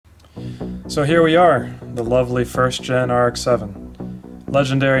So here we are, the lovely first-gen RX-7.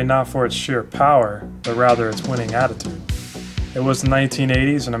 Legendary not for its sheer power, but rather its winning attitude. It was the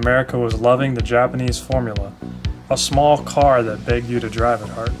 1980s and America was loving the Japanese formula, a small car that begged you to drive at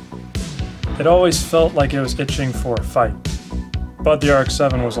heart. It always felt like it was itching for a fight. But the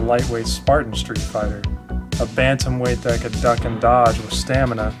RX-7 was a lightweight Spartan street fighter, a bantamweight that could duck and dodge with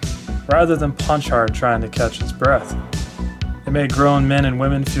stamina, rather than punch hard trying to catch its breath. It made grown men and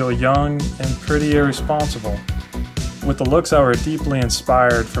women feel young and pretty irresponsible. With the looks that were deeply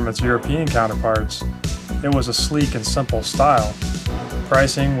inspired from its European counterparts, it was a sleek and simple style.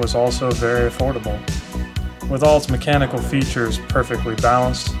 Pricing was also very affordable. With all its mechanical features perfectly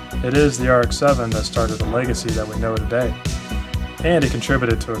balanced, it is the RX-7 that started the legacy that we know today. And it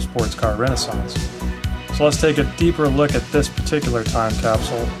contributed to a sports car renaissance. So let's take a deeper look at this particular time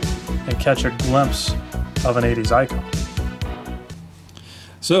capsule and catch a glimpse of an 80s icon.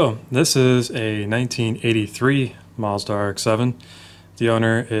 So this is a 1983 Mazda Rx7. The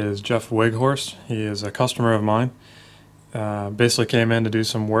owner is Jeff Wighorst. He is a customer of mine. Basically came in to do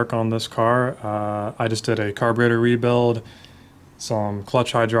some work on this car. I just did a carburetor rebuild, some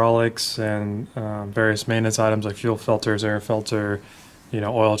clutch hydraulics, and various maintenance items like fuel filters, air filter,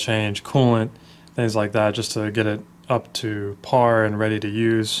 oil change, coolant, things like that, just to get it up to par and ready to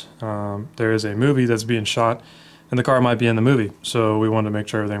use. There is a movie that's being shot, and the car might be in the movie, so we wanted to make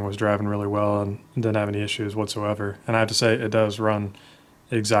sure everything was driving really well and didn't have any issues whatsoever. And I have to say, it does run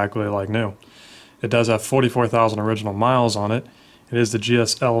exactly like new. It does have 44,000 original miles on it. It is the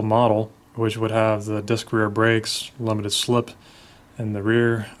GSL model, which would have the disc rear brakes, limited slip in the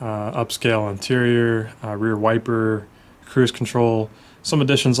rear, upscale interior, rear wiper, cruise control, some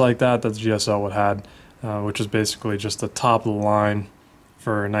additions like that that the GSL would have had, which is basically just the top of the line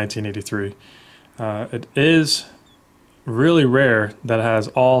for 1983. It is really rare that it has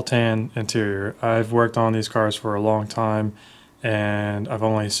all tan interior. I've worked on these cars for a long time, and I've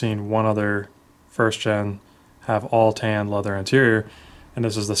only seen one other first gen have all tan leather interior, and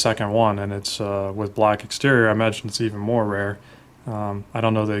this is the second one, and it's with black exterior. I imagine it's even more rare. I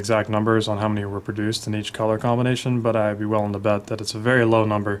don't know the exact numbers on how many were produced in each color combination, but I'd be willing to bet that it's a very low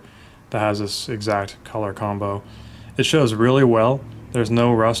number that has this exact color combo. It shows really well. There's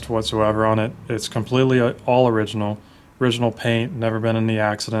no rust whatsoever on it. It's completely all original paint, never been any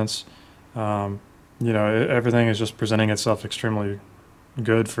accidents. Everything is just presenting itself extremely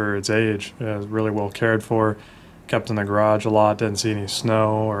good for its age. It's really well cared for, kept in the garage a lot, didn't see any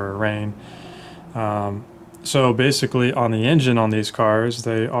snow or rain. So basically on the engine on these cars,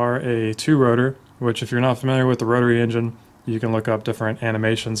 they are a two-rotor, which if you're not familiar with the rotary engine, you can look up different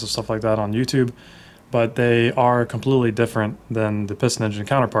animations and stuff like that on YouTube, but they are completely different than the piston engine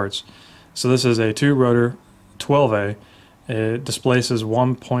counterparts. So this is a two-rotor 12A. It displaces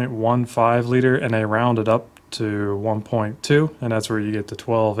 1.15 liter and they round it up to 1.2, and that's where you get the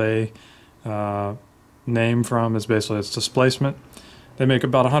 12A name from, is basically its displacement. They make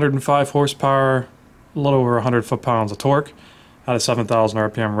about 105 horsepower, a little over 100 foot-pounds of torque at a 7,000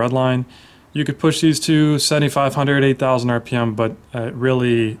 RPM redline. You could push these to 7,500, 8,000 RPM, but it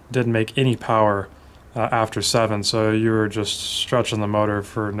really didn't make any power after 7, so you were just stretching the motor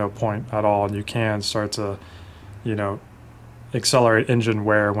for no point at all, and you can start to, accelerate engine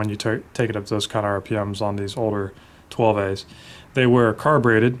wear when you take it up to those kind of RPMs on these older 12As. They were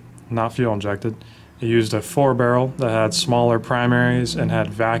carbureted, not fuel injected. It used a 4-barrel that had smaller primaries and had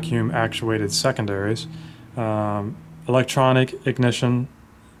vacuum actuated secondaries. Electronic ignition,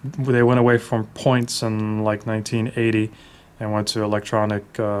 they went away from points in like 1980 and went to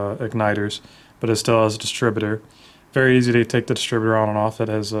electronic igniters, but it still has a distributor. Very easy to take the distributor on and off. It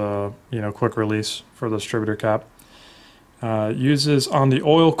has a quick release for the distributor cap. Uses on the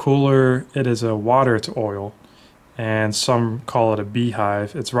oil cooler, it is a water to oil, and some call it a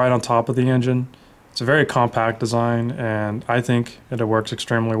beehive. It's right on top of the engine. It's a very compact design, and I think it works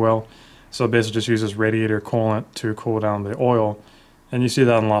extremely well. So it basically just uses radiator coolant to cool down the oil, and you see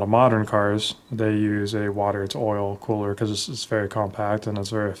that in a lot of modern cars. They use a water to oil cooler because it's very compact and it's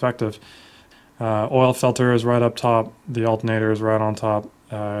very effective. Oil filter is right up top. The alternator is right on top.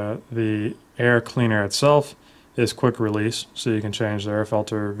 The air cleaner itself is quick release, so you can change the air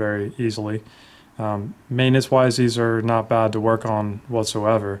filter very easily. Maintenance wise, these are not bad to work on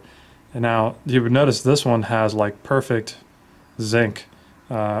whatsoever. And now you would notice this one has like perfect zinc.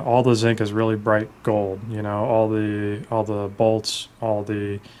 All the zinc is really bright gold. All the bolts, all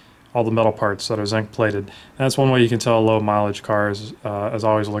the metal parts that are zinc plated. And that's one way you can tell low mileage cars. Is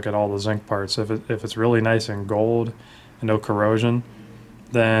always look at all the zinc parts. If it's really nice and gold and no corrosion,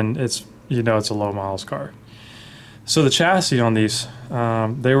 then it's a low miles car. So the chassis on these,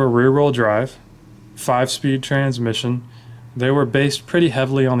 they were rear-wheel drive, 5-speed transmission. They were based pretty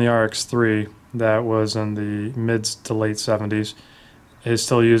heavily on the RX3 that was in the mid to late 70s. It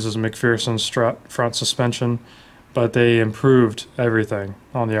still uses McPherson strut front suspension, but they improved everything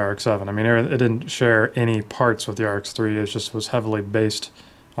on the RX-7. I mean, it didn't share any parts with the RX-3. It just was heavily based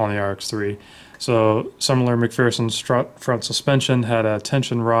on the RX-3. So similar McPherson strut front suspension, had a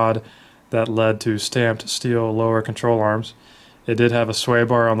tension rod that led to stamped steel lower control arms. It did have a sway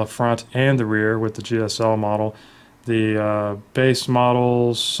bar on the front and the rear with the GSL model. The base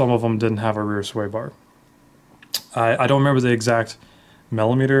models, some of them didn't have a rear sway bar. I don't remember the exact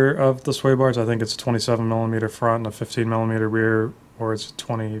millimeter of the sway bars. I think it's a 27 millimeter front and a 15 millimeter rear, or it's a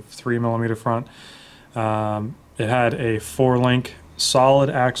 23 millimeter front. It had a 4-link solid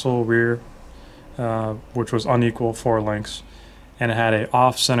axle rear, which was unequal 4 links, and it had a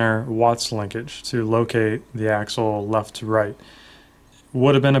off-center Watts linkage to locate the axle left to right.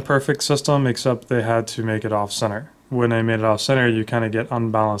 Would have been a perfect system, except they had to make it off-center. When they made it off-center, you kind of get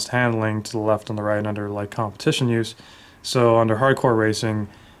unbalanced handling to the left and the right under like competition use. So under hardcore racing,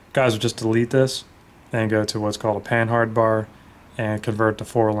 guys would just delete this and go to what's called a panhard bar and convert the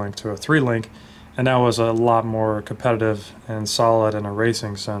 4-link to a 3-link, and that was a lot more competitive and solid in a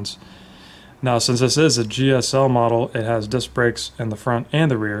racing sense. Now, since this is a GSL model, it has disc brakes in the front and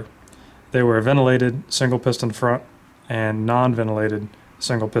the rear. They were ventilated single piston front and non-ventilated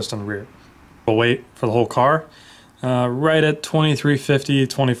single piston rear. The weight for the whole car, right at 2,350,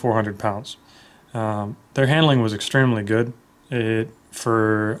 2,400 pounds. Their handling was extremely good.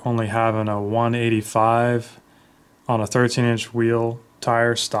 For only having a 185 on a 13-inch wheel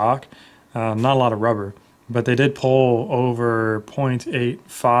tire stock, not a lot of rubber, but they did pull over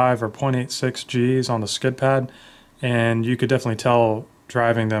 0.85 or 0.86 Gs on the skid pad, and you could definitely tell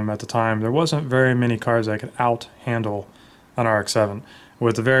driving them at the time there wasn't very many cars that could out-handle an RX-7.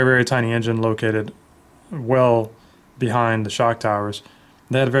 With a very, very tiny engine located well behind the shock towers,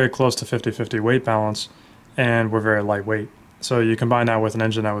 they had very close to 50-50 weight balance and were very lightweight. So you combine that with an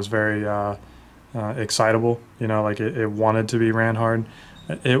engine that was very excitable, you know, like it wanted to be ran hard.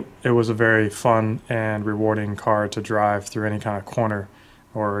 It was a very fun and rewarding car to drive through any kind of corner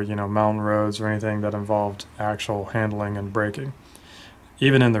or, you know, mountain roads or anything that involved actual handling and braking.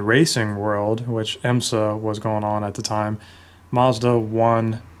 Even in the racing world, which IMSA was going on at the time, Mazda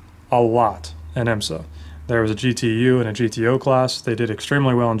won a lot in IMSA. There was a GTU and a GTO class. They did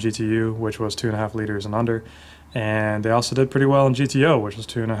extremely well in GTU, which was 2.5 liters and under, and they also did pretty well in GTO, which was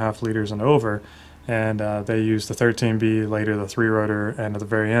 2.5 liters and over. And they used the 13B, later the 3-rotor, and at the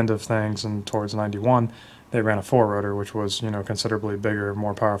very end of things and towards 91, they ran a 4-rotor, which was, you know, considerably bigger,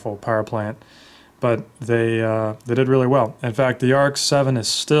 more powerful power plant. But they did really well. In fact, the RX-7 is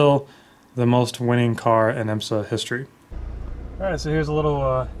still the most winning car in IMSA history. All right, so here's a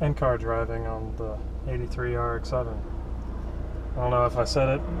little in-car driving on the 83 RX-7. I don't know if I said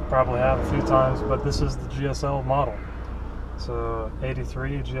it, probably have a few times, but this is the GSL model. So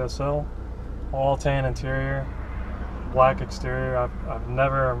 83 GSL, all tan interior, black exterior. I've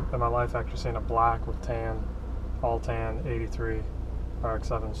never in my life actually seen a black with tan, all tan 83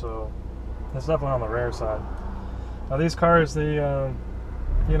 RX-7. So it's definitely on the rare side. Now these cars, they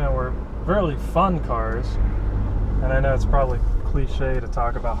you know, were really fun cars, and I know it's probably cliche to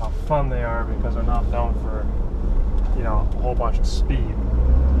talk about how fun they are because they're not known for, you know, a whole bunch of speed.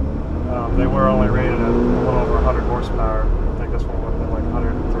 They were only rated at a little over 100 horsepower. I think this one would have been like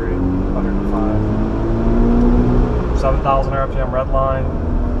 103, 105. 7,000 RPM redline,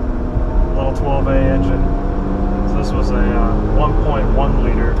 little 12A engine. So this was a 1.1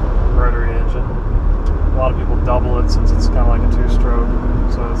 liter rotary engine. A lot of people double it since it's kind of like a 2-stroke.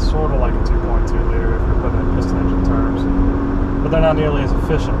 So it's sort of like a 2.2 liter if you're putting it in piston engine terms. But they're not nearly as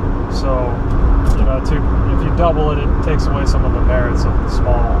efficient. So, you know, if you double it, it takes away some of the merits of the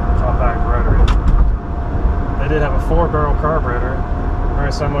small, compact rotary. They did have a 4-barrel carburetor,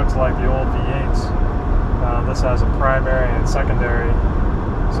 very similar to like the old V8s. This has a primary and secondary,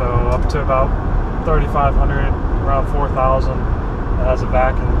 so up to about 3,500, around 4,000. It has a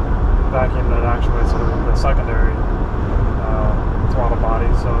vacuum that actuates the secondary throttle body,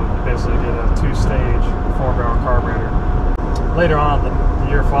 so you basically get a 2-stage 4-barrel carburetor. Later on, the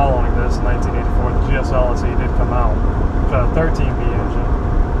year following this, in 1984, the GSL SE did come out. It had a 13B engine,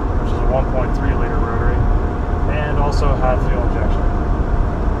 which is a 1.3 liter rotary, and also had fuel injection.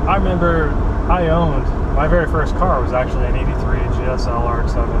 I remember I owned, my very first car was actually an 83 GSL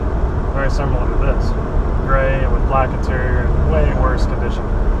RX-7, very similar to this. Gray with black interior and way worse condition.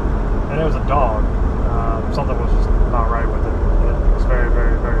 And it was a dog. Something was just not right with it. It was very,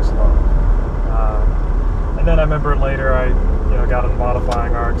 very, very slow. And then I remember later I got into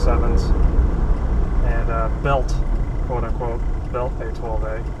modifying RX-7s and built, quote unquote, built a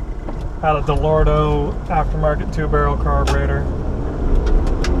 12A. Had a Delordo aftermarket 2-barrel carburetor,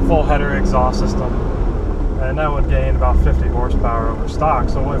 full header exhaust system, and that would gain about 50 horsepower over stock,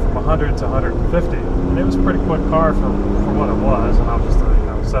 so it went from 100 to 150, and it was a pretty quick car for what it was, and I was just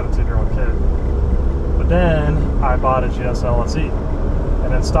a 17-year-old kid. But then I bought a GS LSE,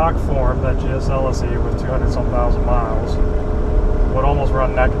 and in stock form, that GS LSE with 200-some thousand miles would almost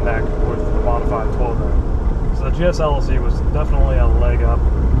run neck and neck with the modified 12A. So the GS LSE was definitely a leg up.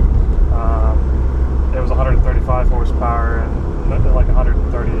 It was 135 horsepower and like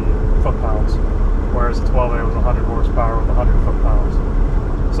 130 foot-pounds, whereas the 12A was 100 horsepower with 100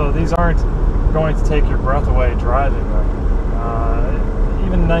 foot-pounds. So these aren't going to take your breath away driving them.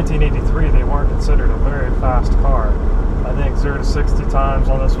 Even in 1983, they weren't considered a very fast car. I think 0 to 60 times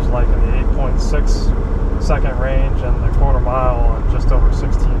on this was like in the 8.6 second range, and the quarter mile in just over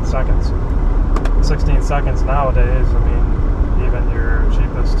 16 seconds. 16 seconds nowadays, I mean, even your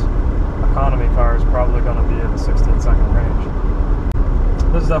cheapest economy car is probably going to be in the 16-second range.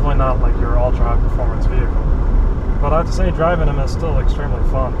 This is definitely not like your ultra high performance vehicle, but I have to say driving them is still extremely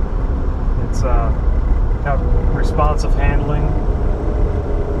fun. It's got responsive handling,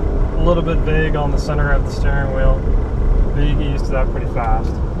 a little bit vague on the center of the steering wheel, but you get used to that pretty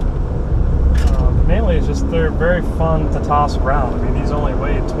fast. Mainly it's just they're very fun to toss around. I mean, these only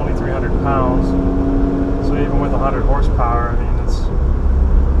weigh 2,300 pounds, so even with 100 horsepower, I mean,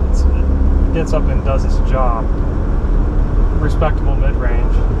 it gets up and does its job. Respectable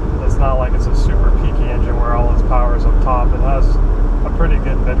mid-range. It's not like it's a super peaky engine where all its power is up top. It has a pretty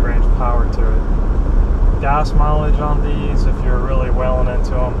good mid-range power to it. Gas mileage on these, if you're really wailing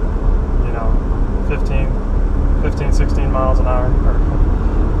into them, 15, 16 miles an hour.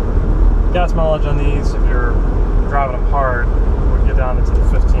 Gas mileage on these, if you're driving them hard, would get down into the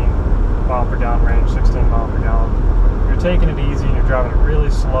 15 mile per gallon range, 16 mile per gallon. If you're taking it easy and you're driving it really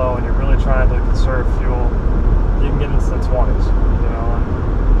slow and you're really trying to conserve fuel, you can get into the 20s,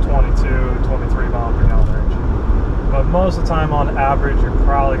 and 22, 23 mile per gallon range. But most of the time, on average, you're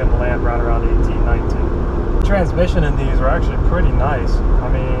probably going to land right around 18, 19. The transmission in these are actually pretty nice. I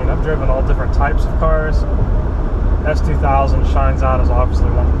mean, I've driven all different types of cars. S2000 shines out as obviously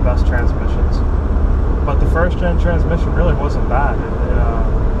one of the best transmissions. But the first gen transmission really wasn't bad.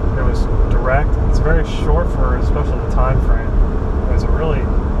 It was direct. It's very short for especially the time frame.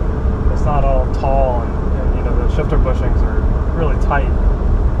 It's not all tall, and the shifter bushings are really tight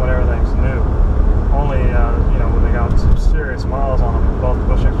when everything's new. Only when they got some serious miles on them, both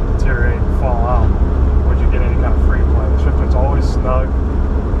bushings would deteriorate and fall out, would you get any kind of free play. The shifter's always snug,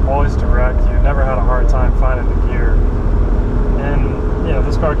 always direct. You never had a hard time finding the gear. And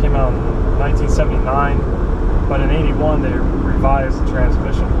this car came out in 1979, but in '81 they revised the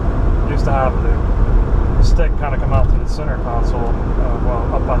transmission. It used to have the stick kind of come out through the center console,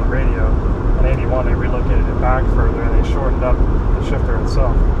 up by the radio. In '81 they relocated it back further and they shortened up the shifter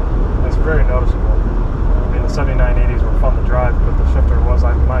itself. It's very noticeable. I mean, the 7980s were fun to drive, but the shifter was,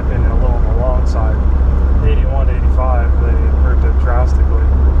 in my opinion, a little on the long side. 81 to 85, they improved it drastically,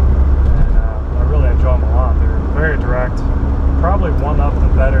 and I really enjoy them a lot. They're very direct, probably one of the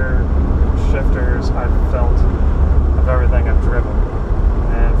better shifters I've felt of everything I've driven,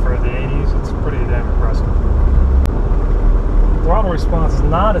 and for the 80s, it's pretty damn impressive. Throttle response is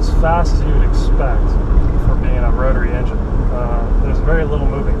not as fast as you would expect for being a rotary engine. There's very little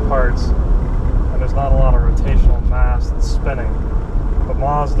moving parts, and there's not a lot of rotational mass that's spinning. But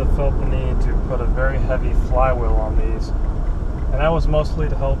Mazda felt the need to put a very heavy flywheel on these, and that was mostly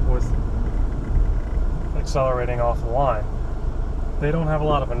to help with accelerating off the line. They don't have a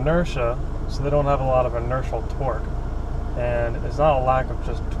lot of inertia, so they don't have a lot of inertial torque. And it's not a lack of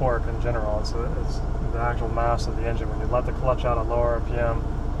just torque in general, it's the actual mass of the engine. When you let the clutch out at lower RPM,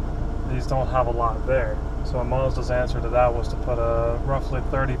 these don't have a lot there. So Mazda's answer to that was to put a roughly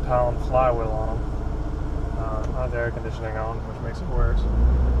 30-pound flywheel on them. The air conditioning on, which makes it worse.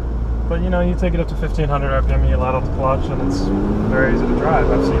 But you take it up to 1500 RPM, you let out the clutch, and it's very easy to drive.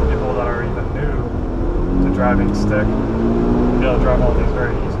 I've seen people that are even new to driving stick be able to drive all these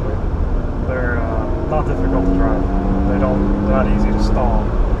very easily. They're not difficult to drive. They're not easy to stall.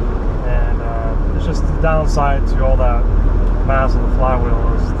 And it's just the downside to all that mass of the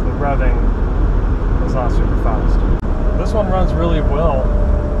flywheel is the revving is not super fast. This one runs really well.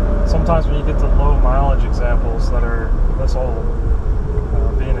 Sometimes when you get to low mileage examples that are this old,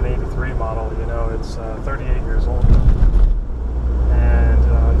 being an 83 model, it's 38 years old now. And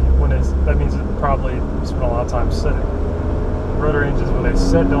that means it probably spent a lot of time sitting. Rotary engines, when they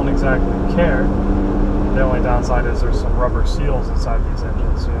sit, don't exactly care. The only downside is there's some rubber seals inside these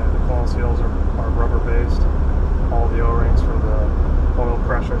engines. You know, the coolant seals are rubber based. All the O-rings for the oil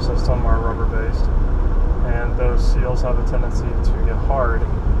pressure system are rubber based, and those seals have a tendency to get hard,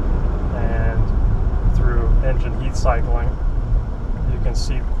 and through engine heat cycling you can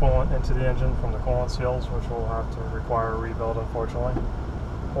seep coolant into the engine from the coolant seals, which will have to require a rebuild, unfortunately.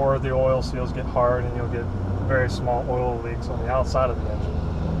 Or the oil seals get hard and you'll get very small oil leaks on the outside of the engine.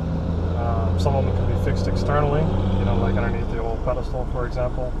 Some of them can be fixed externally, you know, like underneath the oil pedestal, for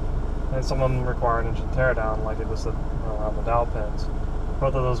example. And some of them require an engine teardown, like it was around the dowel pins.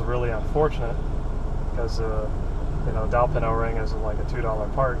 Both of those are really unfortunate because, you know, dowel pin O-ring is like a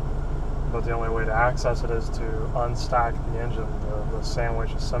 $2 part, but the only way to access it is to unstack the engine, the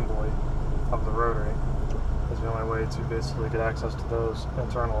sandwich assembly of the rotary. Is the only way to basically get access to those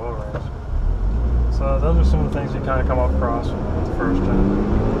internal O-rings. So those are some of the things you kind of come across with the first gen.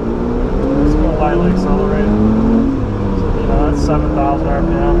 It's going to lightly accelerate. So, you know, that's 7,000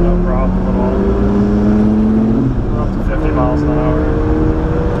 RPM, no problem at all. Up to 50 miles an hour.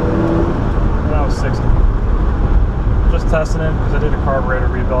 And that was 60. Just testing it because I did a carburetor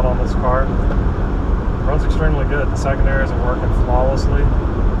rebuild on this car. It runs extremely good. The secondaries are working flawlessly.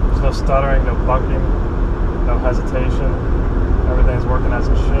 There's no stuttering, no bucking, no hesitation. Everything's working as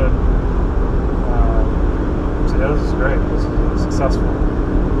it should. So yeah, this is great. This is successful.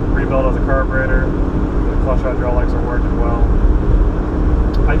 Rebuild of the carburetor. The clutch hydraulics are working well.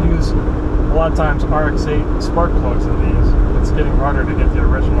 I use a lot of times Rx8 spark plugs in these. It's getting harder to get the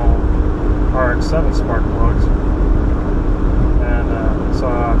original Rx7 spark plugs. And so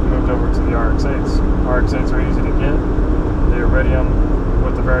I've moved over to the Rx8s. Rx8s are easy to get. The iridium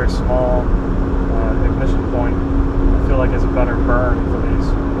with the very small ignition point, I feel like is a better burn for these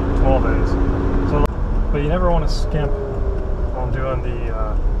 12As. So, but you never want to skimp on doing the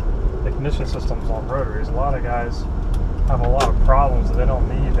ignition systems on rotaries. A lot of guys have a lot of problems that they don't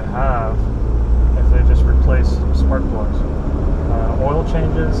need to have if they just replace spark plugs. Oil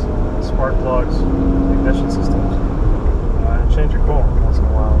changes, spark plugs, ignition systems, and change your coolant once in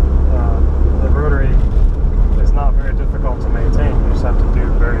a while. The rotary is not very difficult to maintain. You just have to do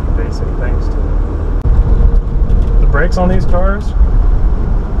very basic things to it. The brakes on these cars,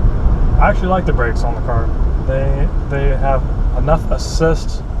 I actually like the brakes on the car. They have enough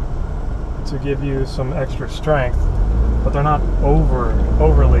assist to give you some extra strength, but they're not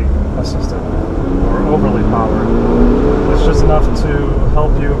overly assisted or overly powered. It's just enough to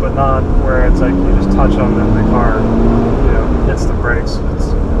help you, but not where it's like you just touch them and the car, you know, hits the brakes.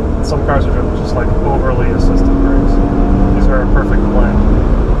 Some cars are just like overly assisted brakes. These are a perfect blend,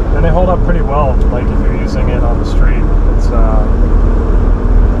 and they hold up pretty well. Like if you're using it on the street, it's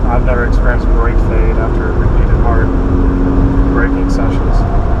I've never experienced brake fade after repeated hard braking sessions.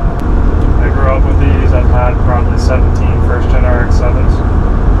 I grew up with these. I've had probably 17 first-gen Rx7s.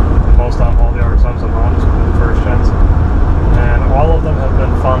 Most of them, all the Rx7s I've owned, just the first gens. And all of them have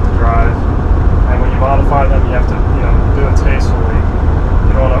been fun to drive. And when you modify them, you have to, you know, do it tastefully.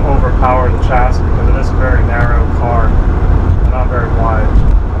 You don't want to overpower the chassis because it is a very narrow car. They're not very wide.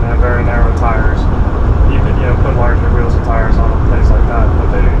 And they have very narrow tires. You could, you know, put larger wheels and tires on them, things like that.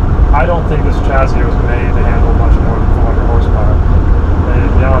 But I don't think this chassis was made to handle much more than 400 horsepower.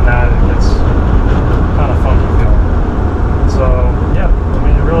 Beyond that, it gets kind of funky feeling. So, yeah, I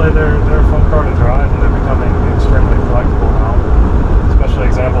mean, really, they're a fun car to drive, and they're becoming extremely collectible now. Especially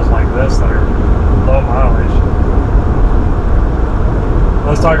examples like this that are low mileage.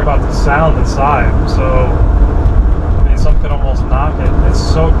 Let's talk about the sound inside. So, I mean, some could almost knock it. It's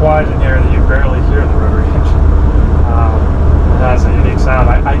so quiet in here that you barely hear the rotary engine. It has a unique sound.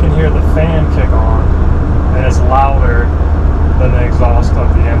 I can hear the fan kick on, and it's louder than the exhaust of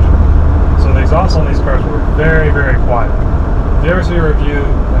the engine. So the exhaust on these cars were very, very quiet. If you ever see a review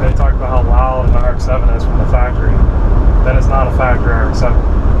and they talk about how loud an Rx7 is from the factory, then it's not a factory Rx7.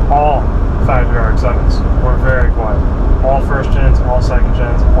 All factory Rx7s were very quiet. All first gens, all second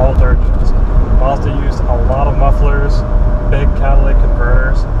gens, all third gens. Mazda used a lot of mufflers, big catalytic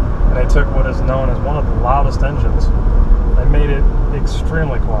converters, and they took what is known as one of the loudest engines and made it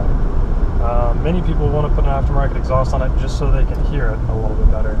extremely quiet. Many people want to put an aftermarket exhaust on it just so they can hear it a little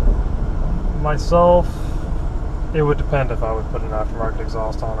bit better. Myself, it would depend if I would put an aftermarket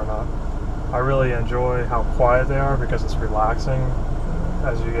exhaust on or not. I really enjoy how quiet they are because it's relaxing.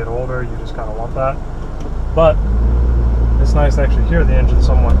 As you get older, you just kind of want that. But it's nice to actually hear the engine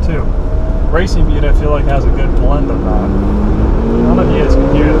somewhat too. Racing Butte, I feel like, has a good blend of that. None of you guys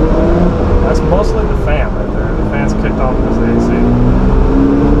can hear it. That's mostly the fan right there. The fan's kicked off because of the AC.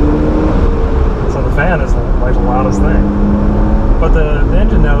 So the fan is like the loudest thing. But the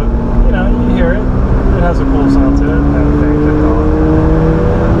engine note, you know, you hear it. It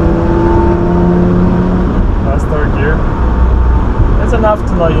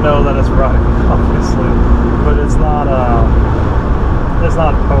let you know that it's running, obviously, but it's not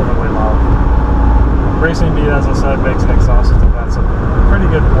overly loud. Racing beat, as I said, makes an exhaust system that's a pretty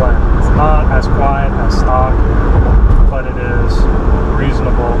good blend. It's not as quiet as stock, but it is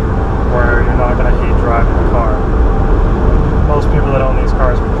reasonable where you're not going to hate driving the car. Most people that own these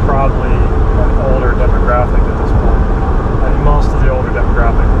cars are probably an older demographic at this point, and most of the older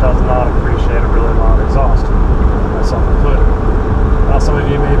demographic does not appreciate a really loud exhaust, myself included. Now some of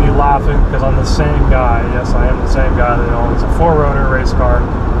you may be laughing because I'm the same guy. Yes, I am the same guy that owns a four-rotor race car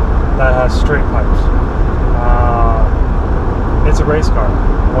that has straight pipes. It's a race car.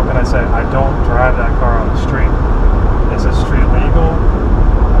 What can I say? I don't drive that car on the street. Is it street legal?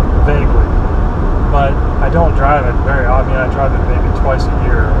 Vaguely. But I don't drive it very often. I drive it maybe twice a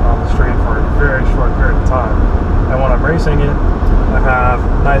year on the street for a very short period of time. And when I'm racing it, I have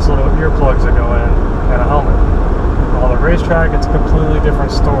nice little earplugs that go in and a helmet. On the racetrack, it's a completely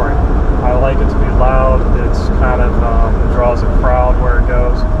different story. I like it to be loud. It's kind of it draws a crowd where it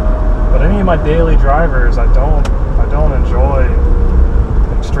goes. But any of my daily drivers, I don't enjoy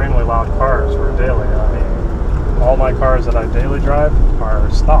extremely loud cars for daily. I mean, all my cars that I daily drive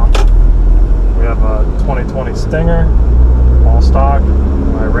are stock. We have a 2020 Stinger, all stock.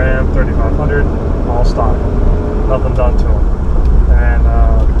 My Ram 3500, all stock. Nothing done to them. And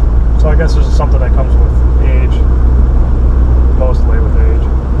so I guess this is something that comes with age, mostly with age,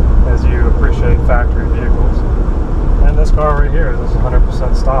 as you appreciate factory vehicles. And this car right here, this is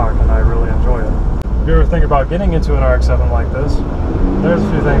 100% stock, and I really enjoy it. If you ever think about getting into an RX-7 like this, there's a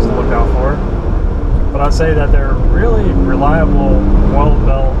few things to look out for. But I'd say that they're really reliable,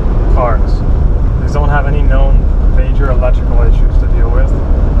 well-built cars. These don't have any known major electrical issues to deal with,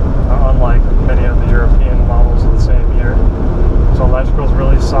 unlike many of the European models of the same year. So electrical's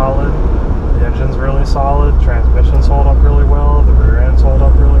really solid, the engine's really solid, transmissions hold up really well, the rear ends hold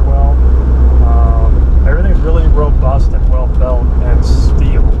up really well. Everything's really robust and well built and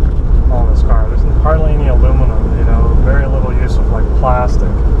steel on this car. There's hardly any aluminum, you know, very little use of like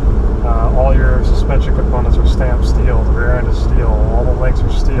plastic. All your suspension components are stamped steel, the rear end is steel, all the links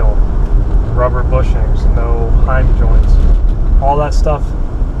are steel, rubber bushings, no Heim joints. All that stuff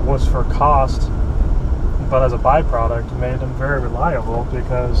was for cost, but as a byproduct made them very reliable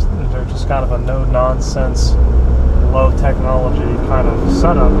because they're just kind of a no-nonsense, low-technology kind of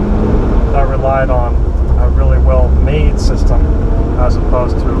setup that relied on a really well-made system as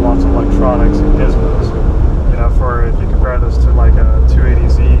opposed to lots of electronics and gizmos. You know, for if you compare this to like a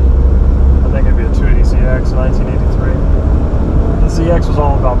 280Z, I think it'd be a 280ZX 1983. The ZX was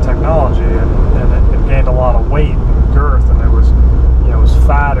all about technology, and it gained a lot of weight and girth, and it was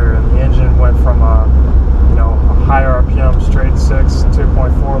fatter, and the engine went from a higher RPM straight 6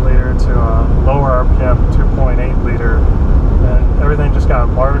 2.4 liter to a lower RPM 2.8 liter, and everything just got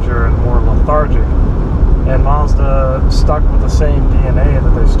larger and more lethargic. And Mazda stuck with the same DNA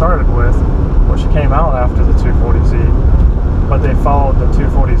that they started with, which came out after the 240Z, but they followed the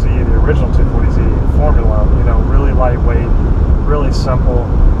 240Z, the original 240Z formula, really lightweight, really simple,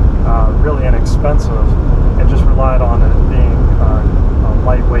 really inexpensive, and just relied on it being a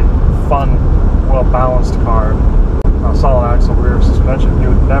lightweight, fun, well-balanced car. Solid axle rear suspension, you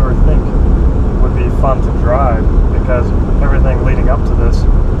would never think would be fun to drive, because everything leading up to this,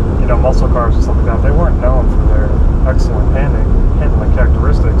 muscle cars and stuff like that, they weren't known for their excellent handling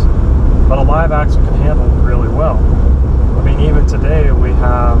characteristics, but a live axle can handle really well. I mean, even today we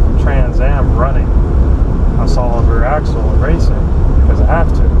have Trans Am running a solid rear axle in racing because they have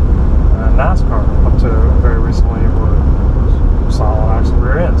to. NASCAR up to very recently were solid axle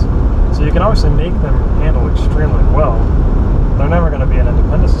rear ends. So you can obviously make them handle extremely well. They're never going to be an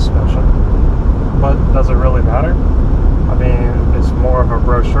independent suspension, but does it really matter? I mean, it's more of a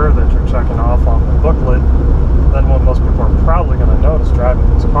brochure that you're checking off on the booklet than what most people are probably going to notice driving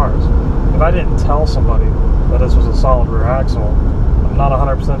these cars. If I didn't tell somebody that this was a solid rear axle, I'm not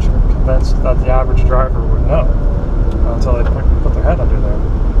 100% convinced that the average driver would know until they put their head under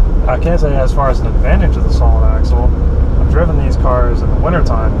there. I can say, as far as an advantage of the solid axle, I've driven these cars in the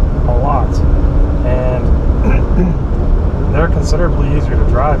wintertime a lot, and they're considerably easier to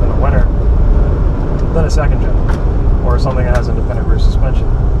drive in the winter than a second gen, or something that has independent rear suspension.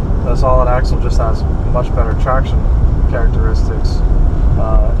 The solid axle just has much better traction characteristics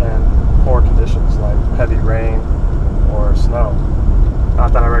in poor conditions like heavy rain or snow.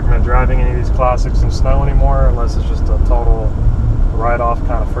 Not that I recommend driving any of these classics in snow anymore, unless it's just a total write-off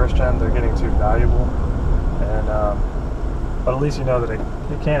kind of first gen. They're getting too valuable, and but at least you know that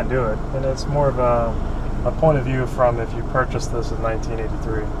it can do it, and it's more of a point of view from if you purchased this in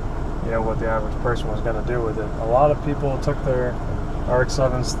 1983. What the average person was going to do with it. A lot of people took their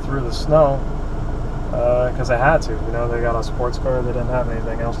RX-7s through the snow because they had to. You know, they got a sports car, they didn't have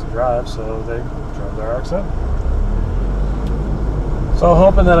anything else to drive, so they drove their RX-7. So I'm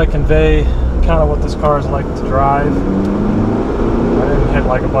hoping that I convey kind of what this car is like to drive. I didn't hit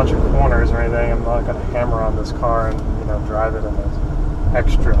like a bunch of corners or anything. I'm not going to hammer on this car and, you know, drive it in an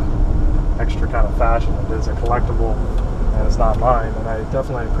extra kind of fashion. It is a collectible and it's not mine, and I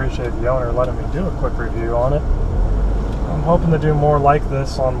definitely appreciate the owner letting me do a quick review on it. I'm hoping to do more like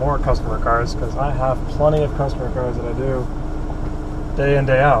this on more customer cars, because I have plenty of customer cars that I do day in,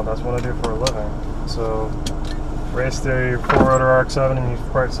 day out. That's what I do for a living. So race the 4-rotor RX-7, and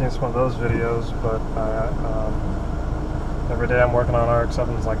you've probably seen some of those videos, but every day I'm working on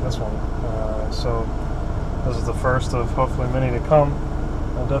RX-7s like this one. So this is the first of hopefully many to come.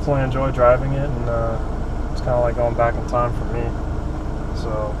 I definitely enjoy driving it, and it's kind of like going back in time for me.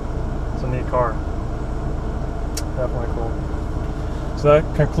 So it's a neat car. Definitely cool. So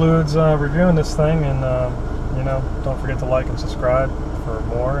that concludes reviewing this thing, and you know, don't forget to like and subscribe for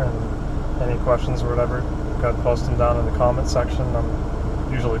more, and any questions or whatever, go ahead and post them down in the comment section.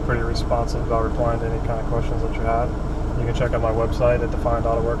 I'm usually pretty responsive about replying to any kind of questions that you have. You can check out my website at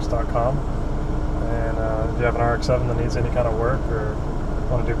definedautoworks.com, and if you have an RX-7 that needs any kind of work or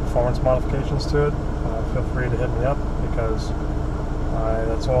want to do performance modifications to it, feel free to hit me up, because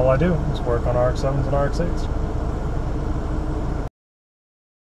that's all I do is work on RX-7s and RX-8s.